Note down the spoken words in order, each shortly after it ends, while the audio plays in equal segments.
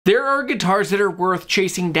There are guitars that are worth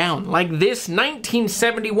chasing down, like this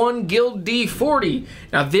 1971 Guild D40.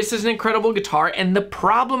 Now this is an incredible guitar, and the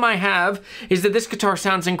problem I have is that this guitar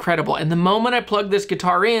sounds incredible, and the moment I plug this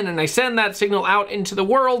guitar in and I send that signal out into the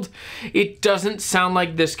world, it doesn't sound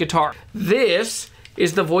like this guitar. This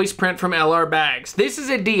is the Voiceprint from LR Baggs. This is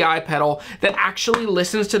a DI pedal that actually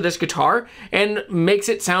listens to this guitar and makes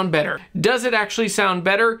it sound better. Does it actually sound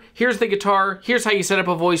better? Here's the guitar, here's how you set up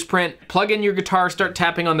a Voiceprint. Plug in your guitar, start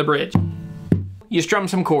tapping on the bridge. You strum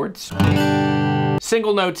some chords.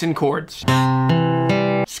 Single notes in chords.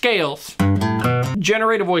 Scales.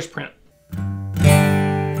 Generate a Voiceprint.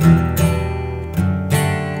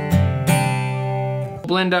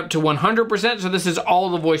 Blend up to 100%, so this is all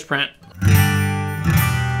the Voiceprint.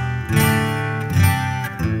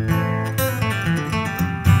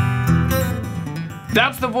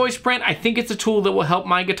 That's the Voiceprint. I think it's a tool that will help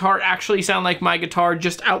my guitar actually sound like my guitar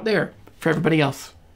just out there for everybody else.